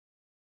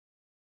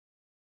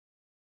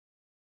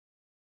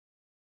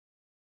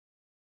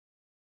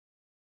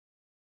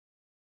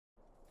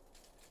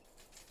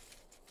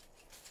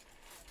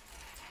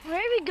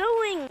we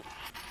going?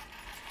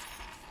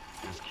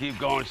 Just keep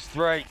going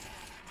straight.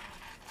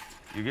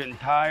 You're getting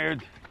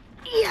tired?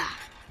 Yeah.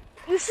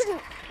 You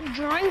shouldn't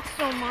drink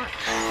so much.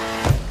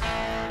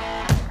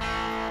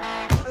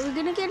 Are we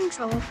gonna get in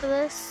trouble for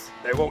this?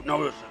 They won't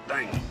notice a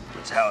thing.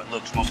 That's how it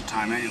looks most of the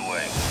time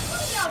anyway.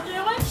 What y'all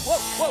doing? Whoa,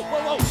 whoa,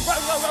 whoa, whoa,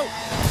 whoa, whoa.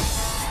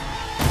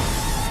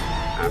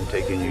 I'm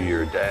taking you to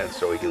your dad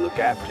so he can look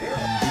after you.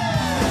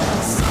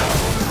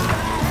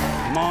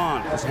 Come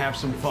on, let's have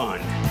some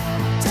fun.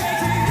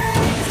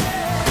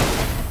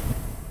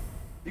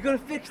 You're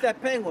gonna fix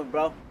that penguin,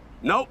 bro.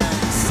 Nope.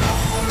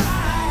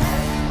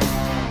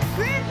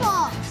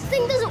 Grandpa, this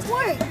thing doesn't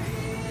work.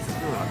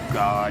 Oh,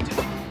 God.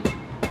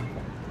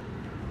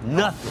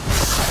 Nothing.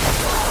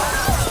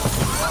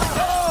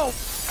 Oh!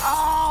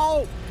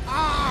 Ow!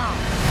 Ah!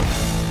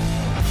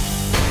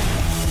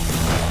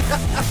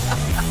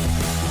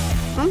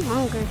 I'm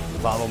hungry.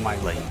 Follow my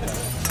lead.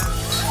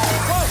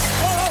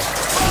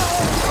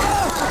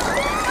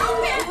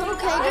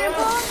 Okay,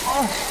 Grandpa?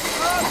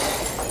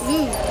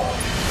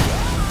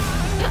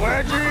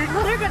 Reggie!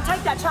 They're gonna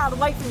take that child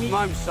away from you.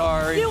 I'm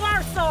sorry. You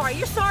are sorry.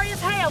 You're sorry as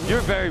hell.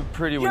 You're very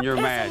pretty when you're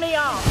pissing mad. me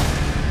off.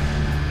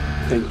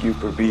 Thank you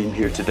for being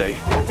here today.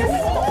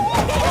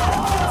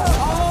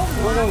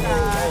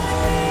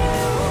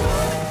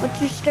 What's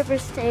your stripper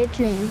stage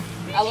name?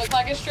 I look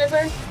like a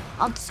stripper?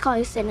 I'll just call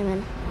you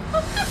Cinnamon.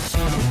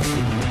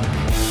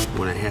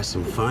 Wanna have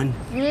some fun?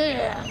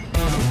 Yeah.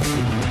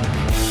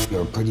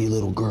 You're a pretty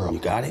little girl. You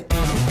got it?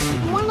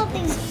 One of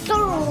these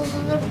girls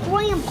is a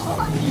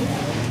grandpa.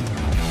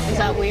 Is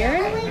that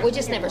weird? We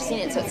just never seen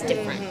it, so it's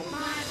different.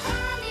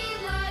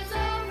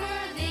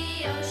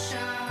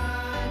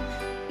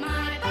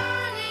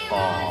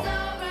 Oh.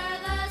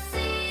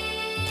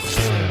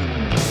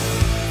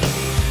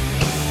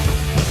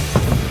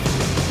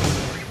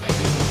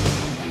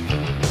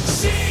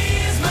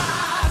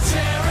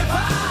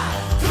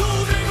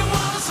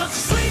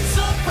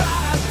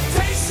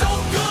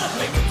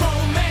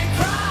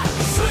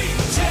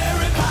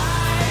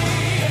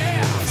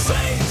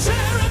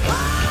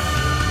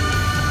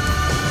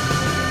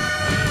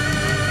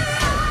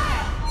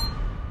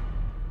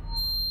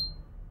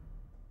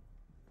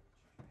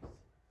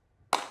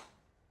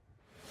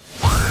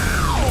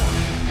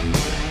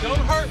 Don't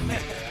hurt me.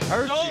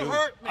 Hurt Don't you?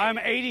 hurt me. I'm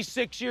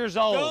 86 years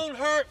old. Don't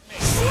hurt me.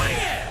 Swing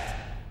it!